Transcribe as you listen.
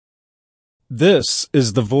This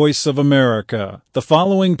is the voice of America. The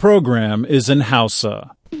following program is in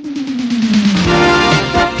Hausa.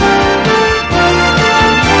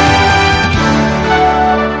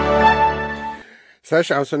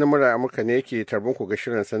 Sashen Hausa na murar Amurka ne yake tarbin ku ga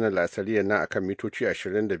shirin sanar lasariya na akan mitoci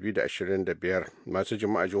 22 da 25. Masu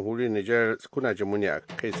jama'a jamhuriyar Nijar kuna jimu ne a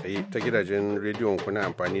kai tsaye ta gidajen rediyon kuna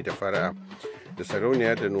amfani da fara'a da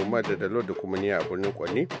sarauniya da noma da dalo da kuma niya a birnin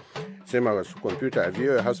Kwanni, sai masu kwamfuta a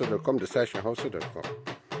voahausa.com da sashen hausa.com.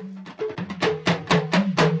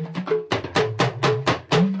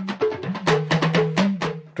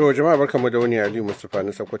 To jama'a barkamu da wani Aliyu Mustapha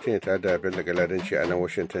na Sokoto ne tare da Bello Galadanci a nan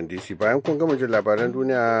Washington DC. Bayan kun gama jin labaran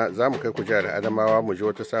duniya za mu kai ku jihar Adamawa mu ji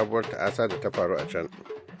wata sabuwar ta'asa da ta faru a can.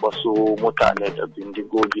 Wasu mutane da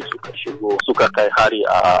bindigogi suka shigo suka kai hari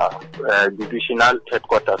a divisional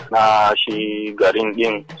headquarters na shi garin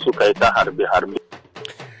din, suka yi ta harbe-harbe.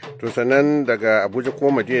 To sannan daga Abuja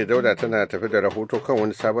kuma Madina Dauda tana tafi da rahoto kan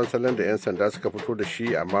wani sabon salon da 'yan sanda suka fito da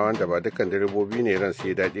shi amma wanda ba dukkan direbobi ne ran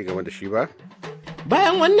sai daɗi game da shi ba.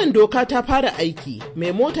 Bayan wannan doka ta fara aiki,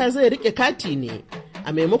 mai mota zai rike kati ne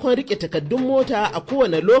a maimakon rike takaddun mota a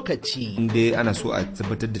kowane lokaci. Inda ana so a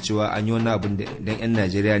tabbatar da cewa an yi wani abin da 'yan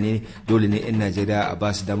Najeriya ne, dole ne 'yan Najeriya a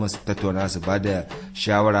ba su damar su tattauna su ba da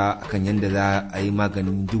shawara akan yadda za a yi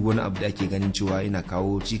maganin duk wani abu da ake ganin cewa yana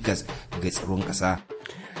kawo cikas ga tsaron ƙasa.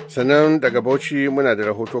 Sannan daga Bauchi muna da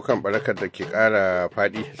rahoto kan barakar da ke ƙara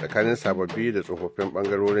faɗi tsakanin sababbi da tsofaffin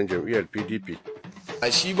ɓangarorin jam'iyyar PDP.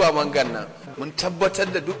 A shi ba mangan nan mun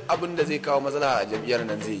tabbatar da duk abin da zai kawo matsala a jam'iyyar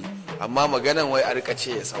nan zai yi, amma maganan wai a rika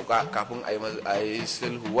ce ya sauka kafin a yi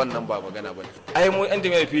sulhu wannan ba magana ba ne. Ai mu yan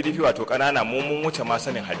jam'iyyar PDP wato ƙanana mu mun wuce ma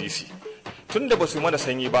sanin hadisi. Tun da ba su yi mana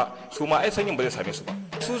sanyi ba, su ma ai sanyin ba zai same su ba.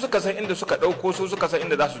 Su suka san inda suka ɗauko, su suka san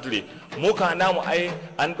inda za su jure. Mu ka namu ai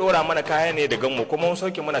an ɗora mana kaya ne da ganmu kuma mun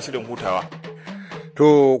sauke muna shirin hutawa.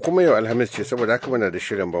 To kuma yau Alhamis ce saboda haka muna da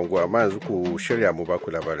shirin bango amma yanzu ku shirya mu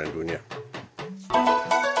baku labaran duniya.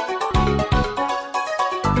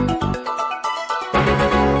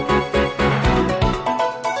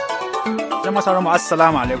 Jama'a sauran mu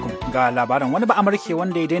assalamu alaikum ga labaran. Wani ba Amurke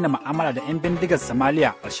wanda ya daina mu'amala da 'yan bindigar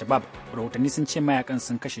Somalia al-Shabab, rahotanni sun ce mayakan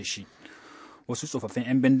sun kashe shi. Wasu tsofaffin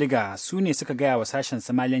 'yan bindiga su ne suka gaya wa sashen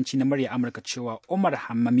Somaliyanci na murya Amurka cewa Umar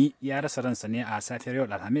Hammami ya rasa ransa ne a safiyar yau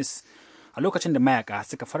Alhamis a lokacin da mayaka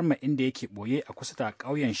suka farma inda yake boye a kusa da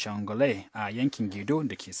ƙauyen Shangolai a yankin Gedo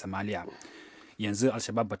da ke Somalia. Yanzu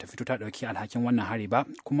al-Shabab bata fito ta ɗauki alhakin wannan hari ba,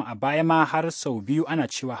 kuma a baya ma har sau biyu ana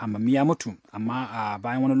cewa Hammami ya mutu, amma a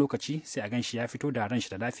bayan wani lokaci sai a gan shi ya fito da ran shi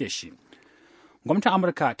da lafiyar shi. Gwamnatin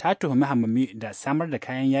Amurka ta tuhumi Hammami da samar da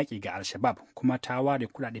kayan yaƙi ga al-Shabab, kuma ta ware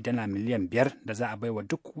kuɗaɗe dala miliyan 5 da za a baiwa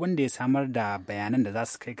duk wanda ya samar da bayanan da za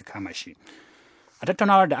su kai ga kama shi. A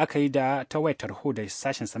tattaunawar da aka yi da ta wayar tarho da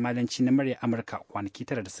sashen Somaliyanci na murya Amurka kwanaki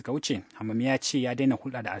 9 da suka wuce, Hammami ya ce ya daina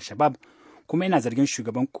hulɗa da al-Shabab kuma yana zargin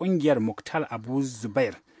shugaban kungiyar Muktar Abu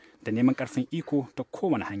Zubair da neman karfin iko ta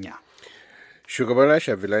kowane hanya. Shugaban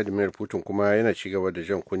Rasha Vladimir Putin kuma yana ci gaba da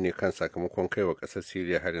jan kunne kan sakamakon kaiwa ƙasar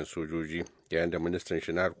Siriya harin sojoji, yayin da ministan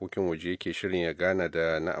shi na harkokin waje yake shirin ya gana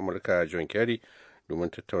da na Amurka John Kerry domin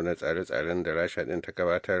tattauna tsare-tsaren da Rasha ɗin ta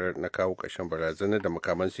gabatar na kawo ƙarshen barazanar da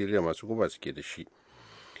makaman Siriya masu guba suke da shi.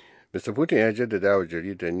 Mr. Putin ya jaddada wa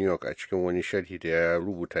jaridar New York a cikin wani sharhi da ya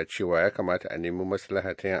rubuta cewa ya kamata a nemi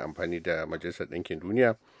maslaha ta yin amfani da Majalisar Ɗinkin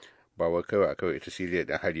Duniya ba wai kawai ita Siriya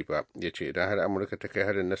da hari ba. Ya ce idan har Amurka ta kai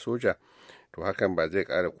harin na soja to hakan ba zai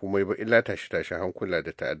ƙara komai ba illa tashi hankula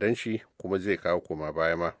da ta'addanci, kuma zai kawo koma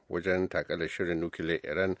baya ma wajen takalar shirin nukiliyar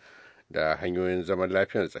Iran da hanyoyin zaman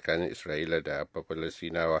lafiya tsakanin Isra'ila da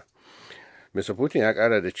Falasɗinawa. Mr. Putin ya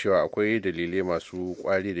kara da cewa akwai dalilai masu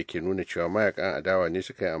kwari da ke nuna cewa mayakan adawa ne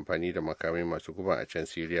suka yi amfani da makamai masu guba a can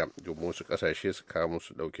Siriya domin wasu kasashe su kawo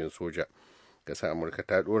musu daukin soja. Ƙasar Amurka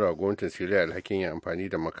ta dora wa gwamnatin Siriya alhakin yin amfani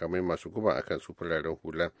da makamai masu guba akan su fararen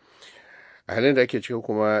hula. A halin da ake ciki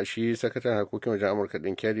kuma shi sakataren harkokin wajen Amurka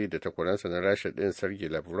din Kerry da takwaransa na Rasha din Sergei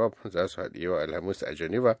Lavrov za su haɗu yau Alhamis a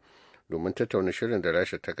Geneva domin tattauna shirin da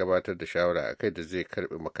Rasha ta gabatar da shawara a kai da zai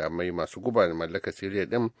karɓi makamai masu guba da mallakar Siriya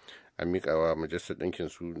din a miƙawa Majalisar Ɗinkin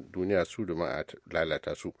Duniya su domin a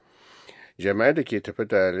lalata su. Jami'ai da ke tafi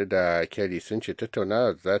tare da Kerry sun ce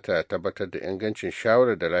tattaunawa za ta tabbatar da ingancin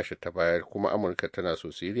shawarar da Rasha ta bayar, kuma Amurka tana so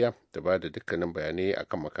Siriya ta ba da dukkanin bayanai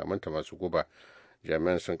akan makamanta masu guba.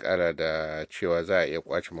 Jami'an sun ƙara da cewa za a iya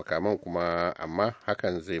kwace makaman kuma amma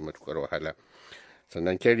hakan zai matukar wahala.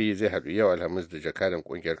 Sannan Kerry zai haɗu yau Alhamis da jakadan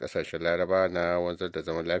ƙungiyar ƙasashen Laraba na wanzar da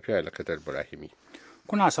zaman lafiya Lakadar Ibrahimi.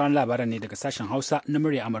 Kuna sauran labaran ne daga sashen Hausa na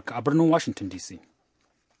murya Amurka a birnin Washington DC.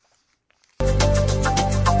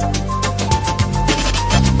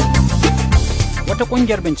 Wata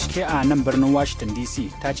ƙungiyar bincike a nan birnin Washington DC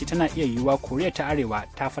ta ce tana iya yiwuwa Koriya ta Arewa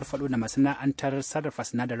ta farfado da masana'antar sarrafa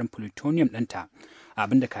sinadarin plutonium ɗinta,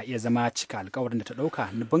 abin da ka iya zama cika alkawarin da ta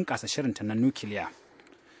ɗauka na bunƙasa shirinta na nukiliya.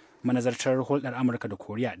 Manazartar hulɗar Amurka da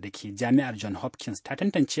Koriya da ke jami'ar John Hopkins ta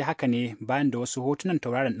tantance haka ne bayan da wasu hotunan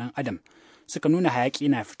tauraron ɗan Adam suka nuna hayaƙi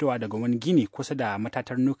na fitowa daga wani gini kusa da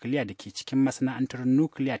matatar nukiliya da ke cikin masana'antar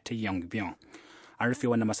nukiliya ta Yongbyon. An rufe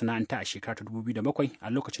wannan masana'anta a shekarar 2007 a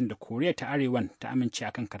lokacin da Koriya ta Arewan ta amince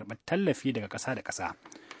akan karɓar tallafi daga ƙasa da ƙasa.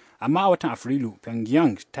 Amma a watan Afrilu,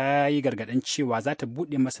 Pyongyang ta yi gargaɗin cewa za ta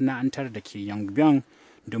buɗe masana'antar da ke Yongbyon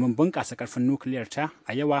domin bunƙasa ƙarfin nukiliyar ta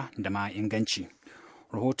a yawa da ma inganci.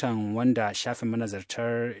 Rahoton wanda shafin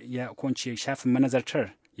manazartar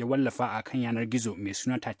ya wallafa a kan yanar gizo mai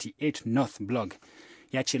suna 38 North blog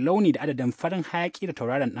ya ce launi da adadin farin hayaki da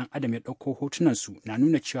tauraron ɗan adam ya ɗauko hotunansu na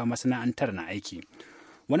nuna cewa masana'antar na aiki.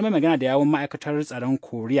 Wani mai magana da yawon ma'aikatar tsaron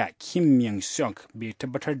Koriya Kim Myung-seok bai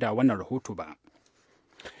tabbatar da wannan rahoto ba.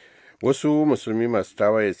 Wasu musulmi masu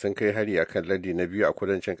tawaye sun kai hari a kan lardi na biyu a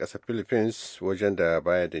kudancin ƙasar Philippines, wajen da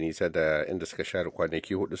baya da nisa da inda suka share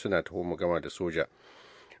kwanaki 4 suna taho gama da soja.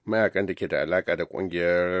 Mayakan da ke da alaka da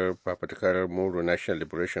kungiyar fafutukar Moro National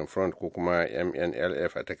Liberation Front ko kuma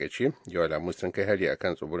MNLF a takaice, yau alamu sun kai hari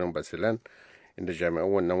akan tsibirin Basilan, inda jami'an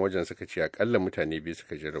wannan wajen suka ce akalla mutane 2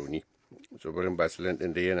 suka ji rauni. Tsibirin Basilan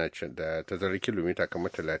din da yana da tazarar kilomita kamar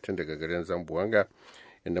 30 daga garin Zamboanga,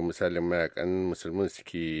 inda misalin mayakan musulmin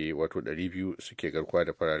suke wato 200 suke garkuwa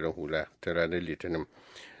da fararen hula ta ranar Litinin.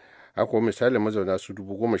 Haka misalin mazauna su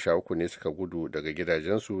 13,000 ne suka gudu daga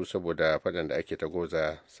gidajensu saboda faɗan da ake ta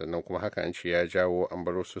goza, sannan kuma haka an ce ya jawo an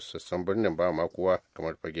baro su sassan birnin ba ma kowa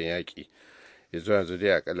kamar fagen yaƙi. Yanzu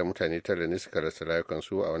dai akalla mutane 9 ne suka rasa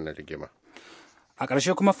rayukansu a wannan rigima. A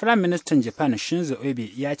ƙarshe kuma Firayim Ministan Japan Shinzo Abe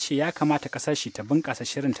ya ce ya kamata ƙasar shi ta bunƙasa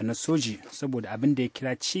shirinta na soji saboda abin da ya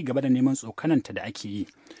kira ci gaba da neman tsokananta da ake yi.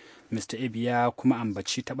 Mr. Abe ya kuma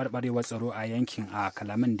ambaci taɓarɓarewar tsaro a yankin a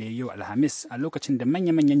kalaman da ya yi wa Alhamis a lokacin da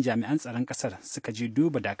manya-manyan jami'an tsaron ƙasar suka je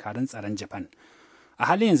duba dakarun tsaron Japan. A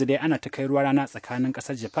halin yanzu dai ana ta kai ruwa rana tsakanin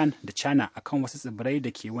ƙasar Japan da China akan wasu tsibirai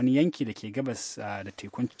da ke wani yanki da ke gabas da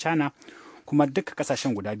tekun China, kuma duka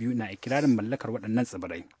ƙasashen guda biyu na ikirarin mallakar waɗannan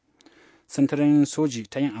tsibirai. Sintirin soji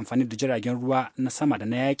ta yin amfani da jiragen ruwa na sama da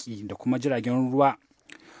na yaƙi da kuma jiragen ruwa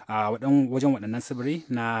a wajen waɗannan tsibirai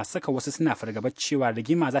na saka wasu suna fargabar cewa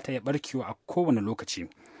rigima za ta iya barkewa a kowane lokaci.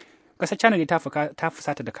 Ƙasar China dai ta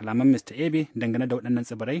fusata da kalaman Mr. Abe dangane da waɗannan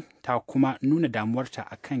tsibirai, ta kuma nuna damuwarta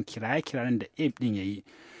akan kiraye-kirayen da Abe ɗin ya yi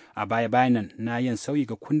a baya-bayan nan na yin sauyi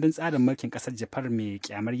ga kundin tsarin mulkin ƙasar Japan mai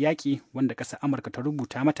kyamar yaƙi wanda ƙasar Amurka ta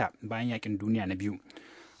rubuta mata bayan yaƙin duniya na biyu.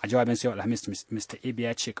 A jawabin sayo Alhamis, Mr. Abe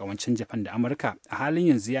ya ce ƙawancin Japan da Amurka a halin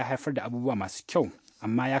yanzu ya haifar da abubuwa masu kyau,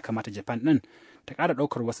 amma ya kamata Japan ɗin ta ƙara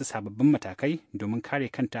ɗaukar wasu sababbin matakai domin kare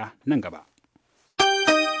kanta nan gaba.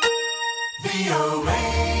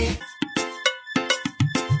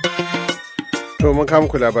 To mun kama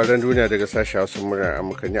ku labaran duniya daga sashen Hausa muryar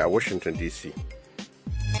Amurka ne a Washington DC.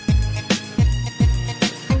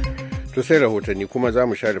 To sai rahotanni kuma za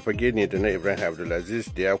mu share fage ne da na Ibrahim Abdulaziz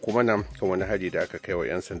da ya kuma nan kan wani hari da aka kai wa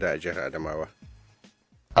 'yan sanda a jihar Adamawa.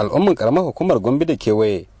 Al'umman karamar hukumar Gombe da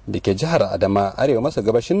kewaye da ke jihar Adama arewa maso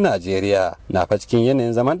gabashin Najeriya na fa cikin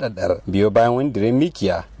yanayin zaman ɗaɗɗar biyo bayan wani diren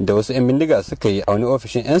mikiya da wasu 'yan bindiga suka yi a wani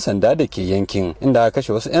ofishin 'yan sanda da ke yankin inda aka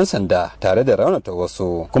kashe wasu 'yan sanda tare da raunata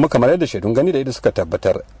wasu, kuma kamar yadda shaidun gani da ido suka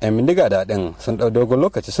tabbatar 'yan bindiga daɗin sun ɗau dogon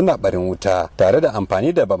lokaci suna barin wuta tare da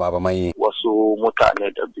amfani da bama-bamai. Wasu mutane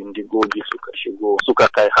da bindigogi suka shigo suka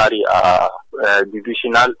kai hari a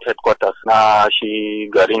divisional headquarters na shi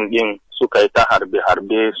garin din, suka yi ta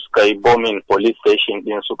harbe-harbe, suka yi bombing police station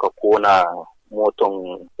din, suka kona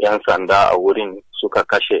motan 'yan sanda a wurin, suka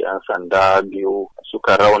kashe 'yan sanda 2,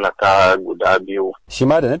 suka raunata guda 2. Shi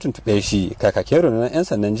ma da na tuntuɓe shi kakakin rundunar 'yan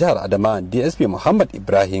sandan jihar Adama DSP Muhammad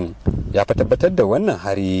Ibrahim ya fa tabbatar da wannan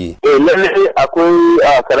hari. Lallai akwai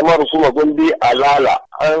a karamar hukumar Gombe a Lala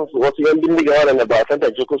wasu 'yan bindiga waɗanda ba a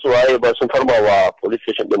tantance kusa waye ba sun farma wa police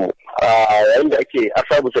station ɗinmu. Yayin da ake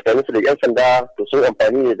asabu tsakaninsu da 'yan sanda to sun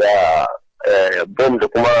amfani ne da bom da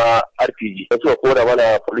kuma RPG. Suka kora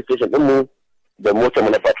mana police station ɗinmu da motar mu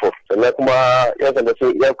na patrol. Sannan kuma 'yan sanda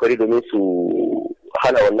sun iya kokari domin su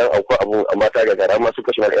hana wannan auku abu, amma ta gagara amma su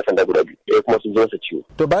kashe mana 'yan sanda guda 2 kuma su zo su ciwo.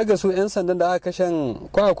 To ba ga su 'yan sandan da aka kashen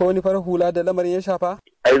ko akwai wani farar hula da lamarin ya shafa?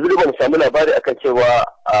 A yanzu ba mu samu labari akan cewa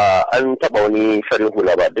an taba wani farin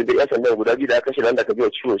hula ba. Duk da 'yan sandan guda 2 da aka kashe nan da aka biyo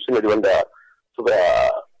ciwo su ne wanda suka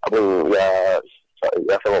abin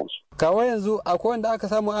ya sama musu. Kawo yanzu akwai wanda aka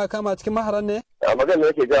samu aka kama cikin maharan ne? A magana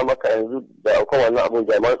yake gaya maka yanzu da akwai wannan abun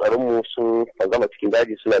jami'an tsaron mu sun zama cikin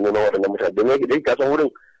daji suna neman waɗannan mutane. Domin yake da kasan wurin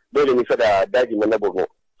dole nisa da daji na Borno.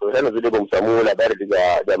 To yanzu dai ba mu samu labari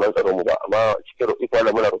daga jami'an tsaron mu ba, amma cikin iko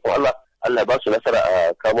Allah muna roƙon Allah ba su nasara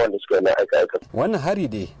a kamo wanda suka yi aika. Wannan hari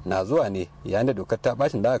dai na zuwa ne yayin da dokar ta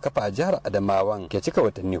bacin da aka kafa a jihar Adamawan ke cika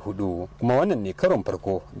watanni 4, kuma wannan ne karon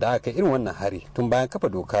farko da aka irin wannan hari tun bayan kafa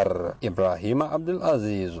dokar. Ibrahim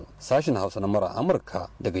Abdulaziz, sashin Hausa na Amurka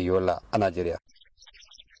daga Yola a Najeriya.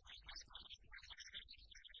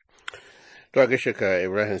 To a gaishe ka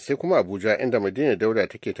Ibrahim, sai kuma Abuja inda Madina Dauda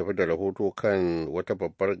take tafi da rahoto kan wata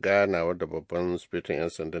babbar ganawar da babban sufetin 'yan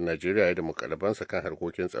sandan Najeriya da mukalabansa kan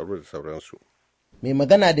harkokin tsaro da sauransu. Mai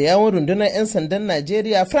magana da yawon rundunar 'yan sandan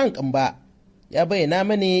Najeriya Frank Mba ya bayyana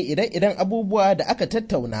mani ire-iren abubuwa da aka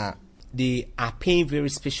tattauna. They are paying very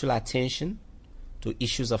special attention to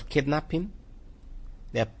issues of kidnapping.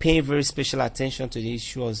 They are paying very special attention to the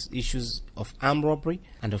issues of armed robbery.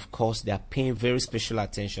 And of course, they are paying very special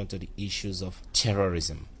attention to the issues of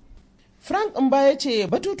terrorism. Frank Mba ya ce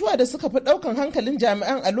batutuwa da suka fi ɗaukan hankalin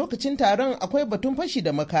jami'an a lokacin taron akwai batun fashi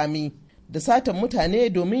da makami, da satan mutane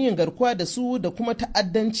domin yin garkuwa da su da kuma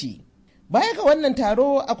ta'addanci. Baya ga wannan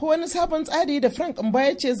taro akwai wani sabon tsari da Frank Mba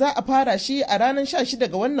ya ce za a fara shi a ranar 16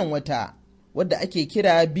 ga wannan wata, wadda ake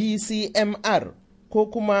kira BCMR. ko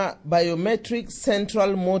kuma Biometric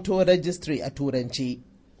Central Motor Registry a turanci.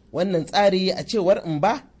 Wannan tsari a cewar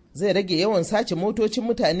Mba zai rage yawan sace motocin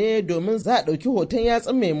mutane domin za a ɗauki hoton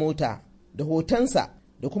yatsun mai mota da hotonsa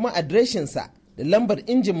da kuma adireshinsa da lambar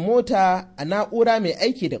injin mota a na'ura mai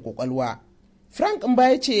aiki da ƙwaƙwalwa. Frank Mba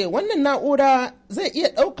ya ce wannan na'ura zai iya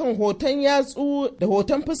ɗaukan hoton yatsu da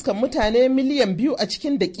hoton fuskan mutane miliyan 2 a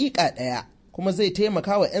cikin daƙiƙa ɗaya, kuma zai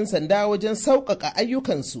taimaka wa 'yan sanda wajen sauƙaƙa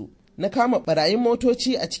ayyukansu na kama barayin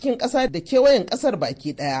motoci a cikin ƙasa da kewayen ƙasar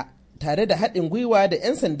baki ɗaya, tare da haɗin gwiwa da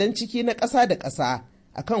 'yan sandan ciki na ƙasa da ƙasa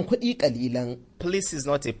akan kuɗi ƙalilan. Police is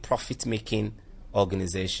not a profit-making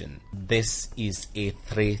organization. This is a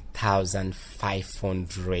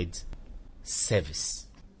 3,500 service.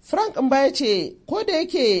 Frank Mba ya ce, ko da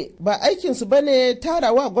yake ba aikinsu ba ne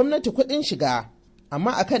tarawa gwamnati kuɗin shiga,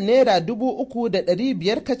 amma akan naira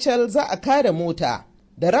 3,500 kacal za a kare mota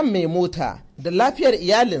da ran mai mota da lafiyar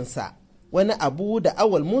iyalinsa, wani abu da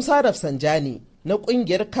Awal Musa Rafsanjani na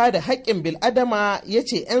ƙungiyar kada haƙƙin bil'adama ya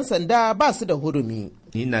ce 'yan sanda ba su da hurumi.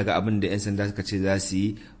 Ni na ga abin da 'yan sanda suka ce za su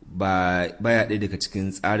yi baya ɗaya daga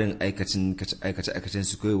cikin tsarin aikace-aikacen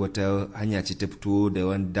su, kai wata hanya ce ta fito da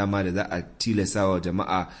wani dama da za a tilasa wa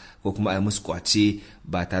jama'a ko kuma a yi musu kwace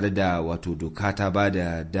ba tare da wato doka ta ba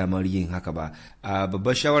da damar yin haka ba. A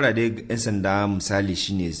babbar shawara dai 'yan sanda misali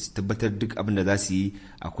shine su tabbatar duk abin da za su yi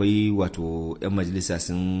akwai wato 'yan majalisa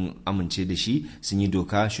sun amince da shi, sun yi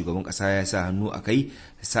doka, shugaban kasa ya sa hannu a kai,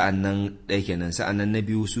 sa'an nan ɗaya kenan. Sa'an nan na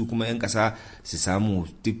biyu su kuma 'yan kasa su samu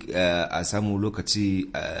duk a samu lokaci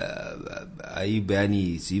a yi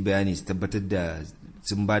bayani, su yi bayani, su tabbatar da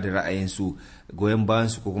sun ba da ra'ayinsu, goyon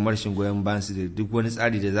bayansu ko kuma rashin goyon bayansu da duk wani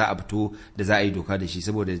tsari da za a fito da za a yi doka da shi,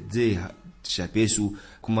 saboda zai shafe su.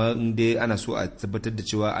 Kuma in dai ana so a tabbatar da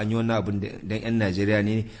cewa an yi wani abin da 'yan Najeriya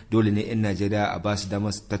ne, dole ne 'yan Najeriya a ba su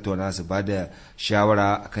damar su tattauna, su ba da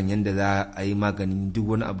shawara akan yadda za a yi maganin duk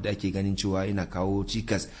wani abu da ake ganin cewa yana kawo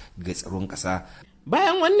cikas ga tsaron ƙasa.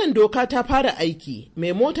 Bayan wannan doka ta fara aiki,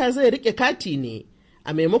 mai mota zai rike kati ne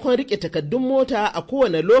a maimakon rike takaddun mota a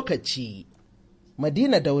kowane lokaci.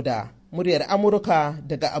 Madina Dauda, muryar Amurka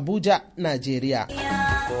daga Abuja, Najeriya.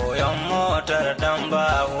 Koyon motar dan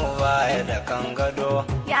babu baya da kan gado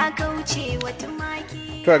ya kauce wa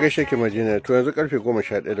tumaki. To a gaishe ki Madina, to yanzu karfe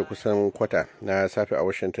 11 da kusan kwata na safe a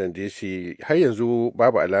Washington DC. Har yanzu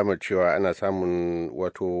babu alamar cewa ana samun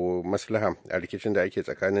wato maslaha a rikicin da ake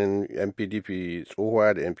tsakanin NPDP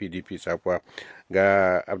tsohuwa da NPDP sabuwa.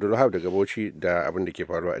 Ga Abdulwahab daga Bauchi da abin da ke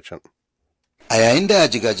faruwa a can. A yayin da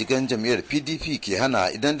jigajigan jam'iyyar PDP ke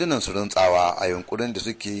hana idandunan su rantsawa a yunkurin da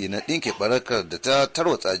suke yi na ɗinke barakar da ta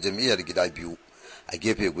tarwatsa jam'iyyar gida biyu, a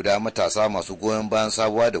gefe guda matasa masu goyon bayan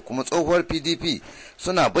sabuwa da kuma tsohuwar PDP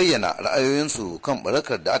suna bayyana ra'ayoyinsu kan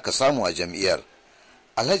barakar da aka samu a jam'iyyar.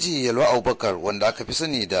 Alhaji Yalwa Abubakar, wanda aka fi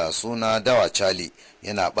sani da suna Dawa Chali,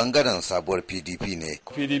 yana bangaren sabuwar PDP ne.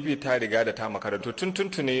 PDP ta riga da ta makarantu tun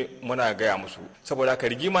tuntuni muna gaya musu, saboda ka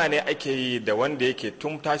rigima ne ake yi da wanda yake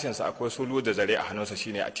tun tashinsa akwai sulu da zare a hannunsa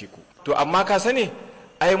shine Atiku. To amma ka sani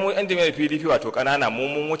ai mu yan jami'ar PDP wato kanana mu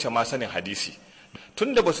mun wuce ma sanin hadisi.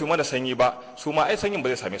 Tun da ba su yi mana sanyi ba, su ma ai sanyin ba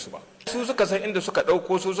zai same su ba. Su suka san inda suka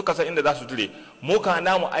ɗauko, su suka san inda za su jure. Mu ka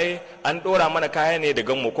namu ai an ɗora mana kaya ne da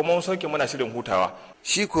ganmu kuma mun sauke muna shirin hutawa.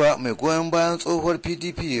 Shi kuwa mai goyon bayan tsohuwar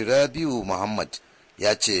PDP Rabiu Muhammad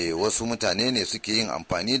ya ce wasu mutane ne suke yin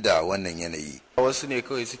amfani da wannan yanayi. Wasu ne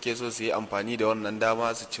kawai suke so su yi amfani da wannan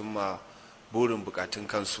dama su cimma burin bukatun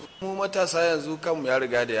kansu. Mu matasa yanzu kanmu ya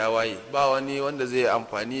riga da ya waye, ba wani wanda zai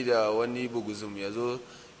amfani da wani buguzum ya zo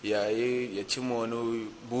ya cimma wani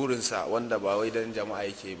burinsa wanda ba wai don jama'a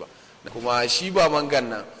yake ba. Kuma shi ba mangan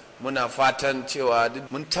nan muna fatan cewa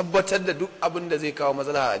mun tabbatar da duk abin da zai kawo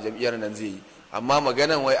matsala a jam'iyyar nan zai yi, amma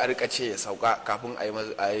maganan wai a rika ce ya sauka kafin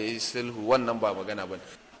a yi sulhu wannan ba magana ba.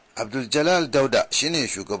 Abdul Dauda shine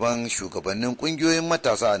shugabannin kungiyoyin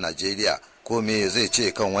matasa a Najeriya, ko me zai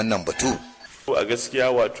ce kan wannan batu? A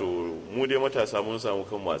gaskiya wato mu dai matasa mun samu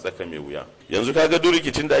kanmu a tsaka mai wuya. Yanzu kaga duk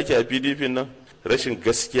rikicin da ake a PDP nan, rashin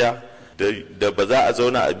gaskiya da ba za a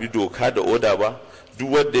zauna a bi doka da oda ba, duk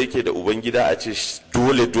wanda yake da ubangida a ce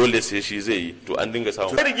dole sai shi zai yi, to an dinga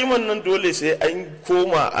samu rigiman nan. Dole sai an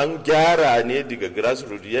koma an gyara ne daga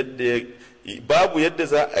grassroots, yadda babu yadda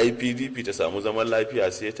za a yi PDP ta samu zaman lafiya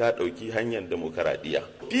sai ta ɗauki hanyar demokaradiyya.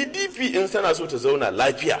 PDP in tana so ta zauna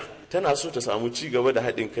lafiya, tana so ta samu ci gaba da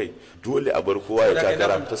haɗin kai, dole a bar kowa ya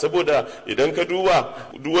takara ta, saboda idan ka duba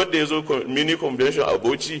duk wanda ya zo mini convention a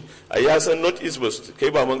Bauchi a ya san North East ba kai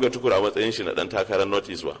ba manga tukura a matsayin shi na dan takarar North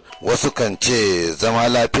East ba. Wasu kan ce zama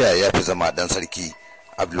lafiya ya fi zama dan sarki.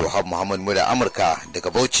 Abdulwahab Muhammad Mura, Amurka, daga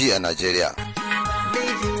Bauchi a Najeriya.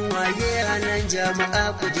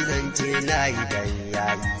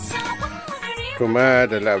 Kuma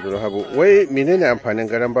da Abdulhabu, wai menene amfanin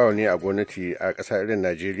garan bawo ne a gwamnati a ƙasa irin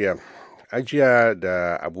Najeriya? Ajiya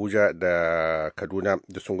da Abuja da Kaduna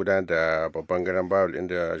da sun gudanar da babban garan bawo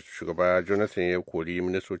inda shugaba Jonathan ya kori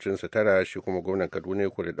ministocinsa tara, shi kuma gwamnan Kaduna ya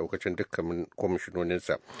kori daukacin dukkan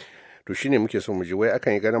kwamishinoninsa. To shine muke son mu ji, wai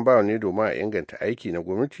akan yi garan bawo ne domin a inganta aiki na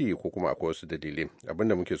gwamnati ko kuma akwai wasu dalilai?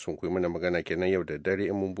 Abinda muke son ku yi mana magana kenan yau da dare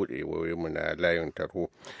in mun buɗe wayoyinmu na layin tarho.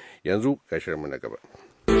 Yanzu ga shirinmu na gaba.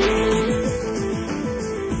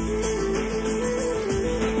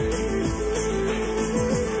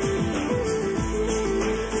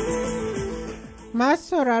 Masu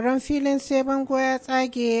sauraron filin sai bango ya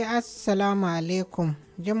tsage, Assalamu alaikum.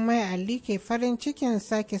 Jummai Ali ke farin cikin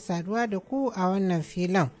sake saduwa da ku a wannan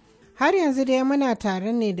filin. Har yanzu dai muna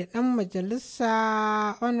tare ne da ɗan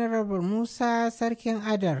majalisa Honorable Musa Sarkin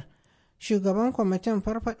Adar, shugaban kwamitin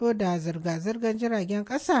farfado da zirga-zirgar jiragen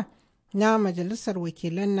ƙasa na Majalisar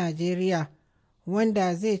Wakilan Najeriya,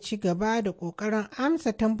 wanda zai ci gaba da ƙoƙarin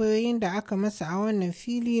amsa tambayoyin da aka masa a wannan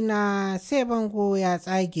fili na sai bango ya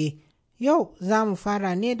tsage. Yau za mu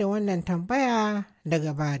fara ne da wannan tambaya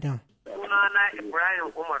daga Badon. Sunana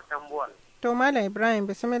Ibrahim Umar Tambuwal. To Malam Ibrahim,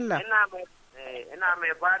 bismillah. Ina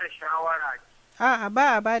mai ba da shawara. A'a,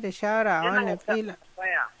 ba a ba da shawara a wannan filin.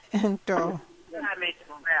 To. Ina mai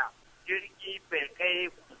tambaya. Jirgi bai kai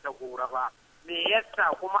da gora ba. Me yasa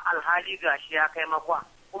kuma alhali gashi ya kai makwa?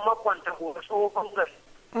 Kuma kwanta gora tsohon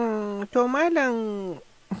gari. To Malam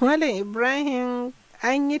Ibrahim,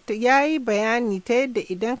 ya yi bayani ta yadda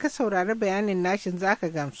idan ka saurari bayanin nashin zaka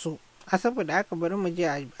gamsu. A saboda haka bari mu je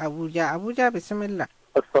Abuja bismillah.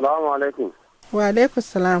 Assalamu alaikum. Wa alaikum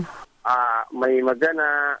salam. Mai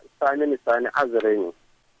magana Sani Azare ne.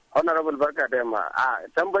 Honorable barka da yamma.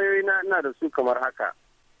 Tambayoyi na da su kamar haka.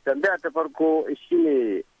 Tambaya ta farko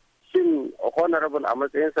shine, shin Honorable a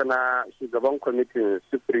matsayinsa na shugaban kwamitin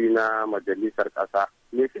sufuri na majalisar ƙasa,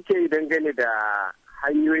 me suke yi dangane da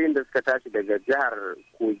hanyoyin da suka tashi daga jihar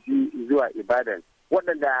Kogi zuwa Ibadan,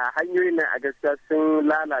 waɗanda hanyoyin nan a gaskiya sun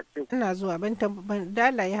lalace? Ina zuwa ban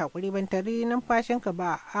dalaye haƙuri, ban tari numfashinka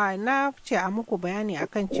ba. Na ce a muku bayani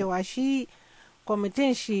akan cewa shi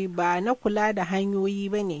kwamitin shi ba na kula da hanyoyi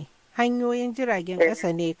ba ne, hanyoyin jiragen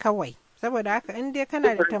ƙasa ne kawai. Saboda haka in dai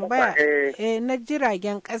kana da tambaya na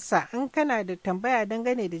jiragen ƙasa, in kana da tambaya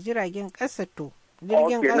dangane da jiragen ƙasa to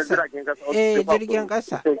jirgin ƙasa. Jirgin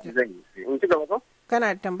ƙasa.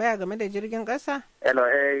 Kana da tambaya game da jirgin ƙasa? Hello,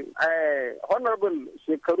 honorable,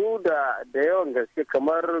 shekaru da yawan gaske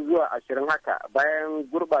kamar zuwa 20 haka bayan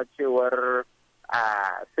gurbacewar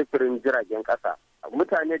sifirin jiragen ƙasa.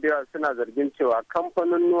 Mutane da yawa suna zargin cewa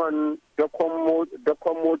kamfanonuwan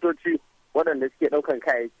dakon motoci waɗanda suke ɗaukan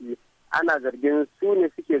kayayyaki, ana zargin su ne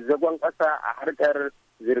suke zagon ƙasa a harkar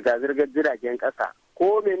zirga-zirgar jiragen ƙasa.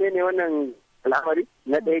 Ko menene wannan al'amari?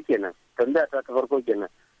 Na ɗaya kenan. Tambaya ta farko kenan.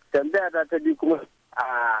 Tambaya ta biyu kuma,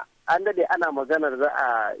 an dade ana maganar za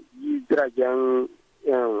a yi jiragen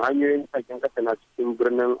hanyoyin jiragen ƙasa na cikin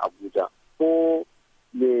birnin Abuja. Ko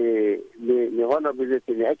me wannan bai zai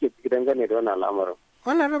ce me ake ciki dangane da wannan al'amarin?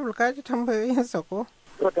 Wannan rabul ka ji tambayoyinsa ko?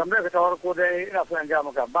 To tambayar ta farko dai ina so in ga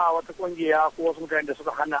maka ba wata kungiya ko wasu mutane da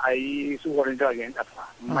suka hana a yi sufurin jiragen ƙasa.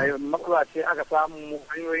 Mai matsala ce aka samu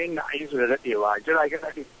hanyoyin na a yi su da daɗewa, jiragen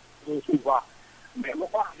ake su ba.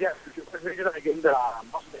 Maimakon a jiya su kusa jiragen da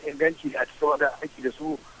masu da inganci a cikin da aiki da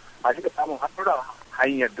su a cika samun haɗura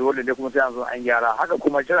hanyar dole ne kuma sai an zo an gyara. Haka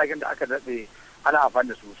kuma jiragen da aka daɗe ana amfani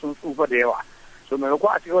da su sun tsufa da yawa. so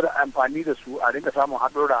maimakon a cigaba da amfani da su a dinga samun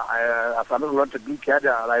haɗura a sami rulanta dukiya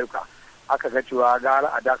da rayuka aka ga cewa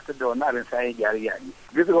gara a dakatar da wannan abin sai gyare-gyare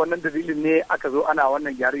bisa ga wannan dalilin ne aka zo ana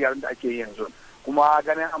wannan gyare-gyaren da ake yi yanzu kuma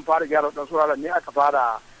ganin an fara gyara wadansu wuraren ne aka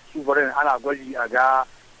fara sufurin ana gwaji a ga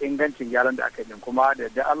ingancin gyaran da aka yi kuma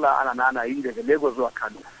da Allah ana yi daga Lagos zuwa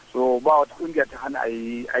Kano so ba wata kungiya ta hana a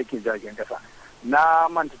yi aikin jiragen kasa na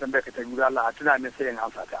manta tambayar ka ta biyu Allah a tuna min sai in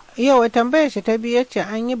amsa ta yau tambayar shi ta biyu ce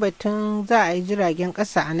an yi batun za a yi jiragen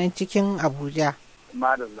kasa a nan cikin Abuja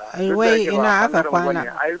madalla wai ina aka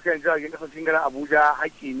kwana ayyukan jiragen kasa cikin garin Abuja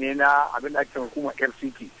haƙƙi ne na abin da ake hukumar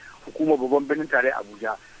FCT hukumar babban birnin tare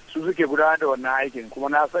Abuja su suke gudanar da wannan aikin kuma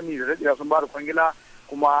na sani da daɗewa sun ba da kwangila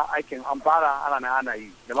kuma aikin an fara ana yi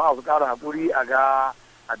jama'a su ƙara haƙuri a ga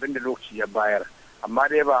abin da lokaci ya bayar amma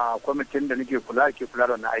dai ba kwamitin da nake kula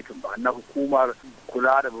da wannan aikin ba na hukumar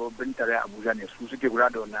kula da babban tare Abuja ne su suke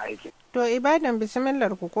gudanar da wannan aikin to Ibadan bismillah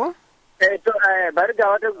ku ko bari ga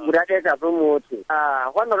wata guda ɗaya kafin mu wuce.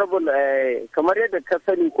 Honorable kamar yadda ka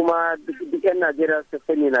sani kuma duk 'yan Najeriya suka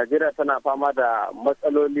sani Najeriya tana fama da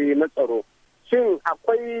matsaloli na tsaro. Shin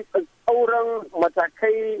akwai tsauran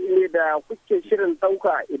matakai ne da kuke shirin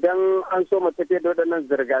ɗauka idan an so tafiyar da waɗannan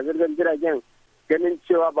zirga-zirgar jiragen ganin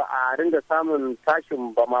cewa ba a ringa samun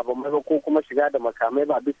tashin bama-bamai ba ko kuma shiga da makamai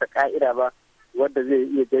ba bisa ka'ida ba wadda zai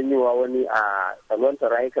iya janyowa wani a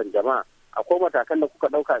salwantar rayukan jama'a. Akwai matakan da kuka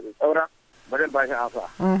ɗauka da tsaura? Bari ba shi amsa.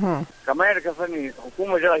 Kamar yadda ka sani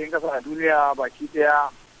hukumar jiragen kasa a duniya baki ɗaya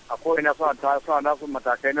a ko'ina suna nasu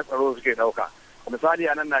matakai na tsaro suke ɗauka. Misali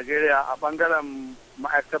a nan Najeriya a ɓangaren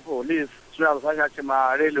ma'aikatar police suna da sashe ce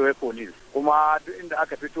ma railway police kuma duk inda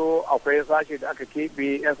aka fito akwai sashe da aka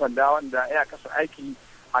keɓe 'yan sanda wanda ya kasa aiki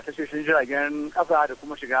a tashoshin jiragen kasa da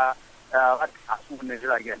kuma shiga a sunan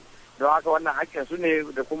jiragen. Don haka wannan haƙƙin su ne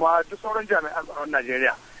da kuma duk sauran jami'an tsaron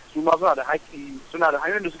Najeriya. su ma suna da haƙƙi suna da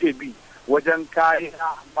hanyoyin da suke bi wajen kariya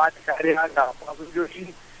ba ta kariya ga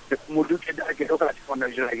fasinjoji da kuma duk da ake ɗauka cikin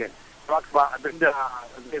wannan jiragen ba abin da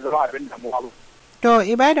zai zama abin da mu to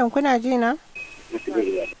Ibadan kuna ji na?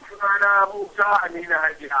 Sunana Musa Amina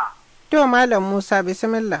Hajiya. To Malam Musa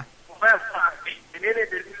bismillah. Menene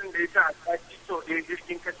dalilin da yasa a sati so ɗaya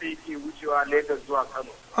jirgin kasa yake wucewa Lagos zuwa Kano?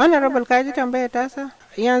 Honorable kaji tambaya tasa?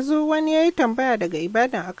 Yanzu wani ya yi tambaya daga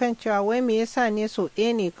Ibadan akan cewa wai me yasa ne so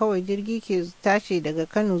ɗaya ne kawai jirgi ke tashi daga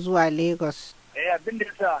Kano zuwa Lagos.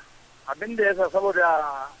 Abin da yasa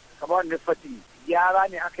saboda kamar nufati gyara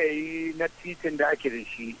ne aka yi na titin da ake da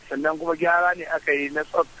shi sannan kuma gyara ne aka yi na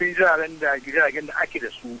tsoffin jiragen da ake da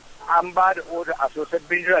su an ba da oda a so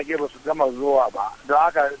sabbin jirage ba su gama zuwa ba don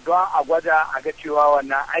a gwada a ga cewa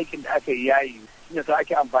wannan aikin da aka yi yayi shine sa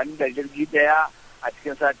ake amfani da jirgi daya a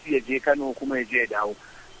cikin sati ya je Kano kuma ya je ya dawo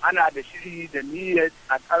ana da shiri da niyyar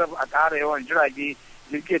a ƙara yawan jirage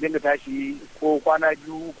jirgi ya dinga tashi ko kwana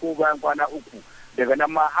biyu ko bayan kwana uku daga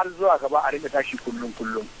nan ma har zuwa gaba a dinga tashi kullum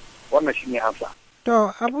wannan shine amsa.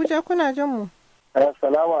 To Abuja kuna jin mu?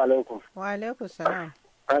 Assalamu alaikum. Wa alaikum salam.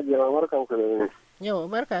 Hajiya barkan ku da ni. Yau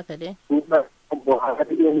barka ka dai.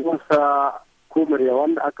 Buhari ne Musa Kumariya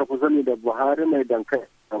wanda aka fi sani da Buhari mai dankali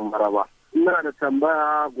Maraba. Ina da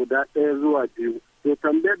tambaya guda ɗaya zuwa biyu. To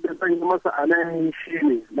tambayar da zan yi masa a nan shi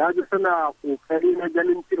ne, na ji suna ƙoƙari na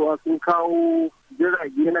ganin cewa sun kawo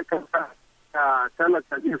jirage na kasa da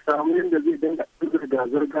talaka zai samu yadda zai dinga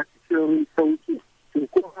zirga-zirga cikin sauki.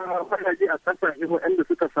 Kuma fadaji a kasashe waɗanda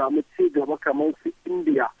suka samu ci gaba kamar su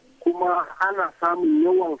Indiya kuma ana samun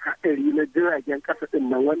yawan haɗari na jiragen ƙasa ɗin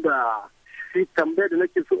nan wanda shi tambayar da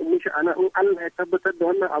nake so in mishi ana in Allah ya tabbatar da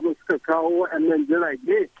wannan abin suka kawo waɗannan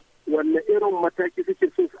jirage wanne irin mataki suke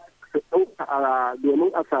so su ɗauka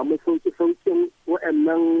domin a samu sauƙin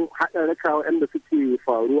waɗannan haɗarika waɗanda suke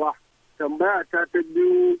faruwa. Tambaya ta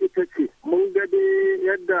biyu ita ce mun ga dai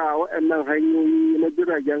yadda waɗannan hanyoyi na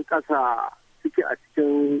jiragen ƙasa suke a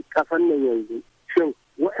cikin kasan nan yanzu shin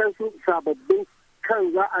waɗansu sababbin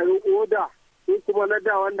kan za a yi oda ko kuma na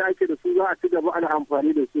da wanda ake da su za a ci gaba ana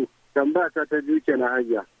amfani da su tambaya ta biyu kenan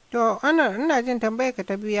Hajiya. To ina jin tambayar ka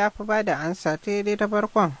ta biyu ya fi bada ansa ta dai ta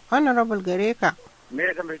farkon honorable gare ka. Me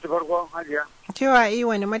ya tambayi ta farkon Hajiya? Cewa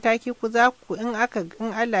wani mataki ku za ku in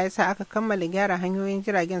Allah ya sa aka kammala gyara hanyoyin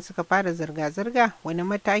jiragen suka fara zirga-zirga wani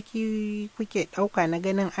mataki kuke ɗauka na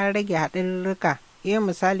ganin an rage haɗarurruka?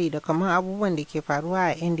 Misali da kamar abubuwan da ke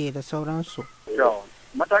faruwa a Indiya da sauransu.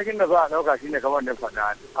 Matakin da za a ɗauka shine kamar da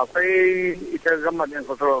faɗa akwai ita gama ɗin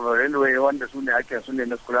Federal Railway wanda su ne ake su ne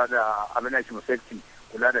na kula da abinci safety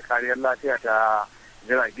kula da kariyar lafiya ta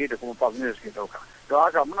jirage da kuma fasinja suke ɗauka. Don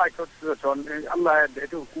haka muna kyautata da wani Allah ya da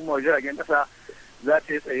ita hukumar jiragen ƙasa za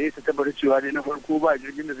ta yi tsaye ta tabbatar cewa dai na farko ba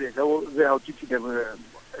jirgin da zai hau titi da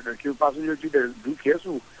ɗauki fasinjoji da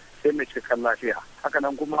dukiyarsu sai mai cikakken lafiya.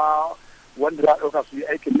 Hakanan kuma wanda za a ɗauka su yi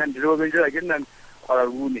aikin nan direbobin jiragen nan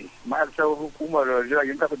kwararru ne. Ma'aikatar hukumar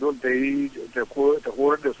jiragen kasa dole ta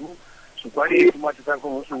horar da su kware kuma ta saka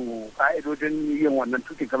musu ka'idodin yin wannan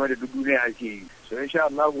tukin kamar da duk duniya ake yi. So insha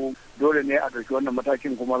Allah dole ne a ɗauki wannan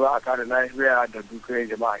matakin kuma za a kare lafiya da dukiyar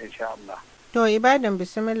jama'a insha Allah. To Ibadan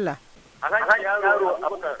bismillah. Alhaji Yaro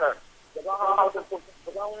Abubakar,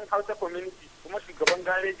 gaban Hausa Community kuma shugaban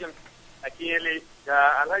garejin a Kinyele,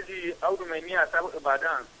 da Alhaji Audu Mai Miya Sabu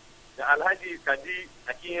Ibadan, da Alhaji Kadi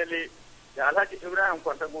a Kinyele, da Alhaji Ibrahim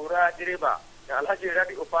Kwantagora direba, da Alhaji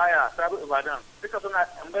Rabi Ufaya Sabu Ibadan, duka suna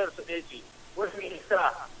tambayar su ɗaya ce, wasu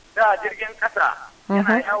isa da jirgin ƙasa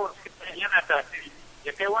yana yawon yana tasiri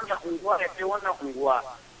ya kai wannan unguwa,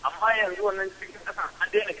 amma yanzu wannan jirgin ƙasa an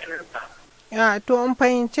daina ganin sa. To in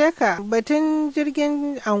fahimce ka batun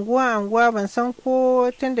jirgin anguwa ban san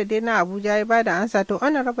ko tun da dai na Abuja ya bada ansa to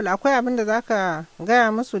honorable akwai abin da zaka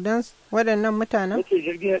gaya musu don waɗannan mutanen?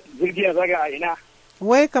 Jirgi ya zaga a ina?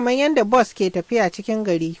 Wai kamar yadda bus ke tafiya cikin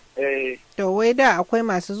gari. To wai da akwai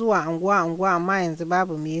masu zuwa anguwa amma yanzu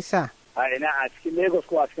babu me yasa? A ina a cikin Lagos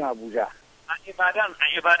ko a cikin Abuja? A Ibadan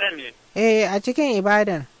ne. A cikin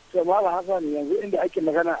Ibadan. To Malam Hassan yanzu inda ake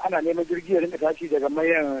magana ana neman jirgi ya rinka tashi daga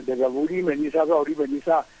wuri mai nisa zuwa wuri mai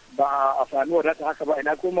nisa ba a sami wadata haka ba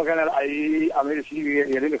ina ko maganar a yi a mai da shi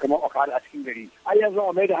ya rinka kamar okada a cikin gari. Ai yanzu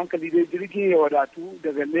a mai da hankali dai jirgi ya wadatu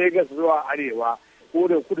daga Lagos zuwa arewa ko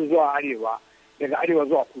da kudu zuwa arewa daga arewa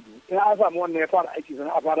zuwa kudu. In an samu wannan ya fara aiki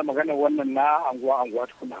sannan a fara maganar wannan na anguwa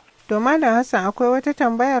tukuna. To Malam Hassan akwai wata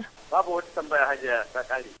tambayar? Babu wata tambaya Hajiya ta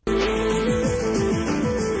kare.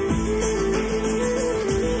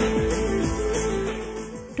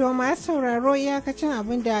 To masu sauraro iyakacin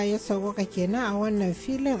abin da ya sauwaka kenan a wannan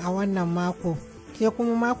filin a wannan mako. Sai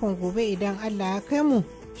kuma makon gobe idan Allah ya kai mu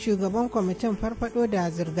shugaban kwamitin farfado da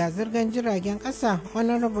zirga-zirgar jiragen ƙasa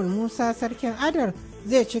Honorable Musa Sarkin Adar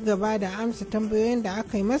zai ci gaba da amsa tambayoyin da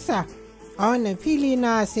aka yi masa a wannan fili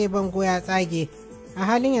na sai bango ya tsage. A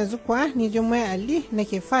halin yanzu kuwa ni Jummai Ali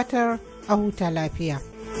nake fatar a huta lafiya.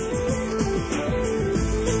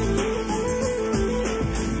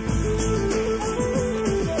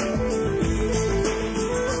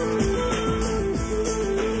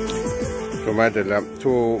 To madalla, to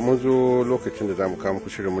mun zo lokacin da za mu kawo muku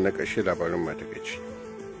shirinmu na ƙarshe labarin matakaici.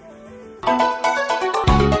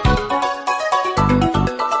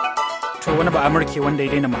 To wani ba Amurke wanda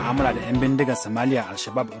ya daina mu'amala da 'yan bindigar Somalia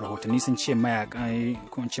al-Shabab rahotanni sun ce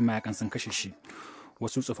mayakan sun kashe shi.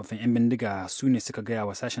 Wasu tsofaffin 'yan bindiga su ne suka gaya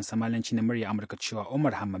wa sashen Somaliyanci na murya Amurka cewa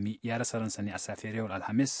Umar Hammami ya rasa ransa ne a safiyar yau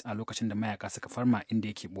Alhamis a lokacin da mayaka suka farma inda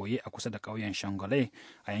yake boye a kusa da ƙauyen Shangolai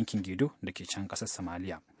a yankin Gedo da ke can ƙasar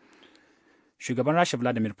Somalia. Shugaban Rasha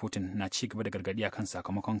Vladimir Putin na ci gaba da gargaɗi akan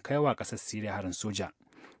sakamakon kaiwa ƙasar Siriya harin soja,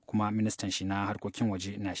 kuma ministan shi na harkokin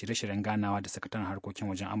waje na shirye-shiryen ganawa da sakataren harkokin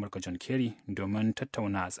wajen Amurka John Kerry domin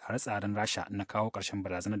tattauna tsare-tsaren Rasha na kawo ƙarshen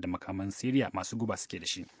barazanar da makaman Siriya masu guba suke da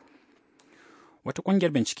shi. Wata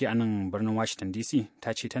ƙungiyar bincike a nan birnin Washington DC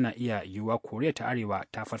ta ce tana iya yiwuwa Koriya ta Arewa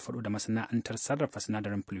ta farfado da masana'antar sarrafa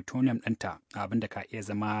sinadarin plutonium ɗinta, abin da ka iya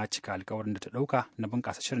zama cika alkawarin da ta ɗauka na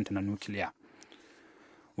bunƙasa shirinta na nukiliya.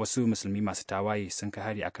 Wasu musulmi masu tawaye sun kai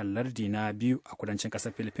hari akan lardi na biyu a kudancin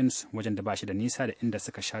ƙasar Philippines wajen da ba shi da nisa da inda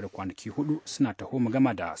suka share kwanaki 4 suna taho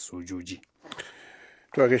gama da sojoji.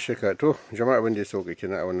 To a gaishe ka to jama'a abin da ya sauka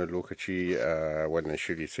kina a wannan lokaci a wannan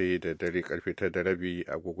shiri sai da dare karfe 9:30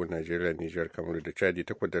 agogon Najeriya, Nijar, kamar da Chadi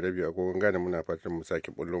 8:30 agogon Ghana muna fatan mu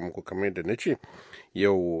sake bullo muku kamar yadda na ce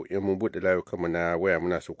yau in mun buɗe layukanmu na waya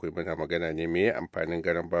muna so ku yi mana magana ne me amfanin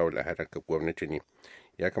garan bawul a harkar gwamnati ne.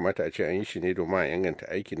 Ya kamata a ce an yi shi ne domin a inganta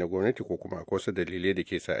aiki na gwamnati ko kuma akwai wasu dalilai da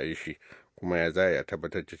ke sa a yi shi kuma ya za a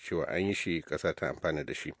tabbatar da cewa an yi shi ƙasa ta amfana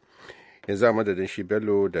da shi. Yanzu a madadin shi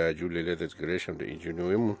Bello da Julie Leathers Gresham da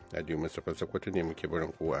injiniyoyinmu Adiyu Mustapha Sakwato ne muke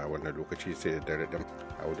barin kowa a wannan lokaci sai da dare ɗin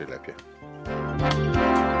a wuda lafiya.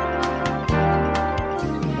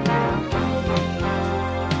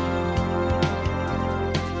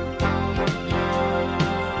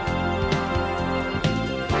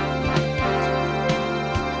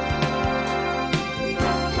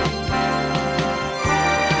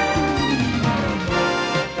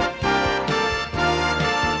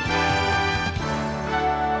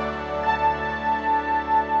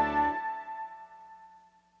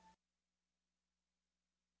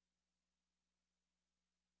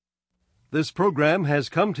 This program has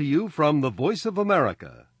come to you from the Voice of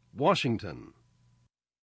America, Washington.